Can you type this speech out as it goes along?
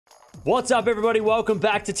What's up, everybody? Welcome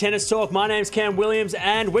back to Tennis Talk. My name's Cam Williams,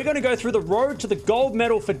 and we're going to go through the road to the gold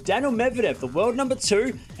medal for Daniil Medvedev, the world number 2,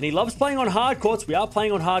 and he loves playing on hard courts. We are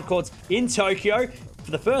playing on hard courts in Tokyo for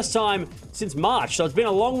the first time since March, so it's been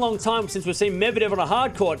a long time since we've seen Medvedev on a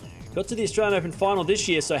hard court. Got to the Australian Open final this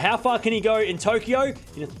year, so how far can he go in Tokyo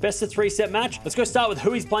in a best-of-3 set match? Let's go start with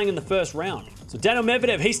who he's playing in the first round. So Daniil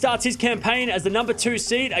Medvedev, he starts his campaign as the number 2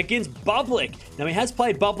 seed against Bublik. Now, he has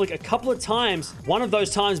played Bublik a couple of times, one of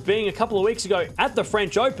those times being a couple of weeks ago at the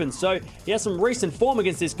French Open, so he has some recent form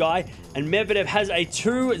against this guy, and Medvedev has a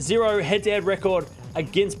 2-0 head-to-head record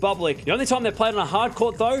against Bublik. The only time they played on a hard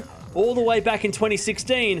court, though, all the way back in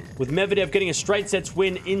 2016, with Medvedev getting a straight sets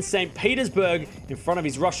win in St. Petersburg in front of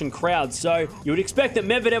his Russian crowd. So you would expect that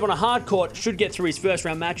Medvedev on a hard court should get through his first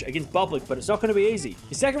round match against Bublik, but it's not going to be easy.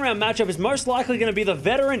 His second round matchup is most likely going to be the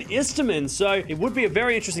veteran Istomin, so it would be a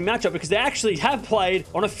very interesting matchup because they actually have played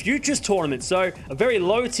on a futures tournament, so a very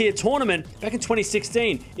low tier tournament back in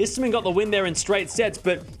 2016. Istomin got the win there in straight sets,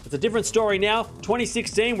 but it's a different story now.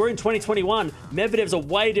 2016, we're in 2021. Medvedev's a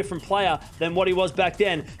way different player than what he was back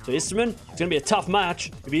then. So Istomin, it's going to be a tough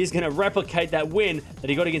match if he is going to replicate that win that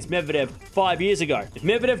he got against Medvedev 5 years ago. If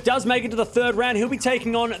Medvedev does make it to the third round, he'll be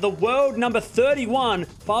taking on the world number 31,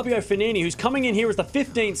 Fabio Fognini, who's coming in here as the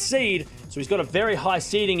 15th seed. So he's got a very high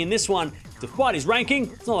seeding in this one. Despite his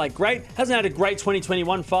ranking, it's not that great. Hasn't had a great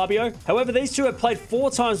 2021, Fabio. However, these two have played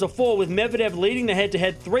 4 times before, with Medvedev leading the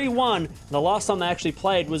head-to-head 3-1. And the last time they actually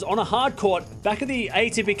played was on a hard court back at the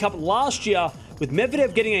ATP Cup last year, with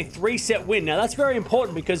Medvedev getting a 3-set win. Now, that's very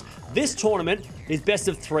important because this tournament is best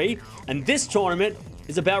of 3, and this tournament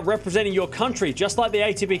is about representing your country, just like the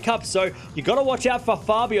ATP Cup. So you got to watch out for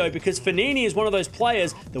Fabio, because Fognini is one of those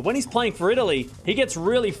players that when he's playing for Italy, he gets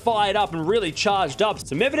really fired up and really charged up.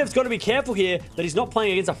 So Medvedev's got to be careful here that he's not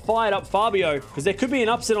playing against a fired up Fabio, because there could be an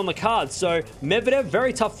upset on the card. So Medvedev,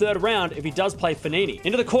 very tough third round if he does play Fognini.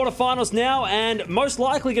 Into the quarterfinals now, and most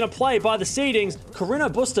likely going to play by the seedings, Carreño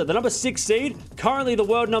Busta, the number 6 seed, currently the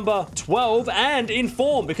world number 12, and in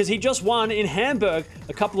form because he just won in Hamburg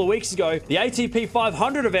a couple of weeks ago, the ATP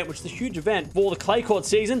 500 event, which is a huge event for the clay court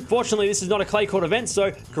season. Fortunately, this is not a clay court event,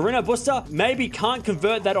 so Carreño Busta maybe can't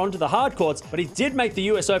convert that onto the hard courts, but he did make the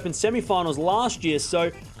US Open semifinals last year, so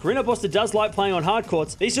Carreño Busta does like playing on hard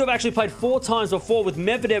courts. These two have actually played 4 times before, with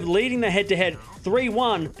Medvedev leading the head-to-head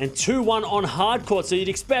 3-1 and 2-1 on hard courts. So you'd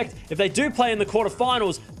expect if they do play in the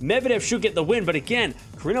quarterfinals, Medvedev should get the win. But again,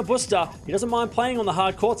 Carreño Busta, he doesn't mind playing on the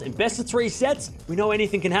hard courts. In best of 3 sets, we know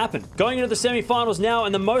anything can happen. Going into the semifinals now,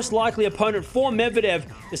 and the most likely opponent for Medvedev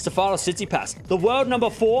is Stefanos Tsitsipas, the world number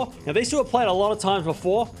 4. Now, these two have played a lot of times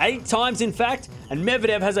before, 8 times in fact, and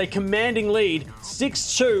Medvedev has a commanding lead,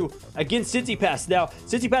 6-2 against Tsitsipas. Now,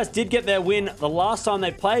 Tsitsipas did get their win the last time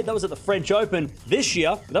they played. That was at the French Open this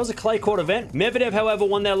year. That was a clay court event. Medvedev, however,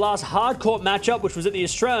 won their last hard court matchup, which was at the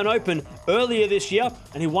Australian Open earlier this year,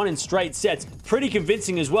 and he won in straight sets. Pretty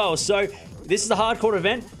convincing as well. So this is a hard court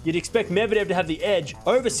event. You'd expect Medvedev to have the edge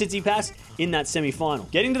over Tsitsipas in that semi-final.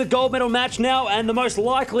 Getting to the gold medal match now, and the most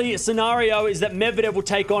likely scenario is that Medvedev will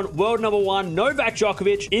take on world number 1 Novak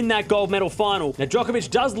Djokovic in that gold medal final. Now, Djokovic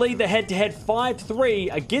does lead the head-to-head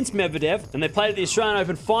 5-3 against Medvedev, and they played at the Australian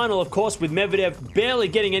Open final, of course, with Medvedev barely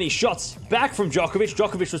getting any shots back from Djokovic.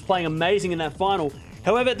 Djokovic was playing amazing in that final.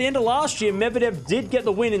 However, at the end of last year, Medvedev did get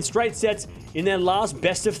the win in straight sets in their last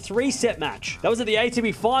best of 3 set match. That was at the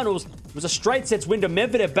ATP finals. It was a straight sets win to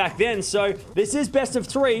Medvedev back then, so this is best of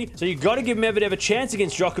 3, so you got to give Medvedev a chance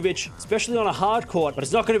against Djokovic, especially on a hard court. But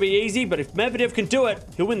it's not going to be easy, but if Medvedev can do it,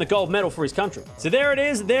 he'll win the gold medal for his country. So there it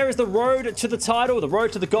is. There is the road to the title, the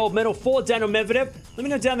road to the gold medal for Daniil Medvedev. Let me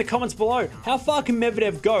know down in the comments below, how far can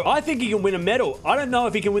Medvedev go? I think he can win a medal. I don't know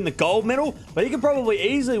if he can win the gold medal, but he can probably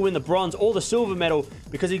easily win the bronze or the silver medal,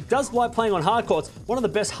 because he does like playing on hard courts. One of the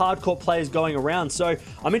best hard court players going around. So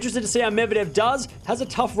I'm interested to see how Medvedev does. Has a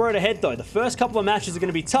tough road ahead though. The first couple of matches are going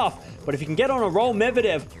to be tough, but if he can get on a roll,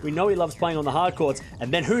 Medvedev, we know he loves playing on the hard courts,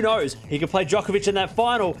 and then who knows, he could play Djokovic in that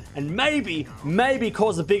final and maybe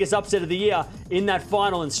cause the biggest upset of the year in that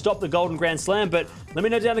final and stop the Golden Grand Slam. But let me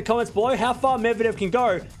know down in the comments below how far Medvedev can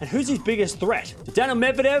go and who's his biggest threat. So Daniil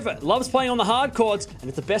Medvedev loves playing on the hard courts, and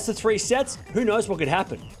it's the best of 3 sets. Who knows what could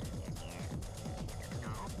happen?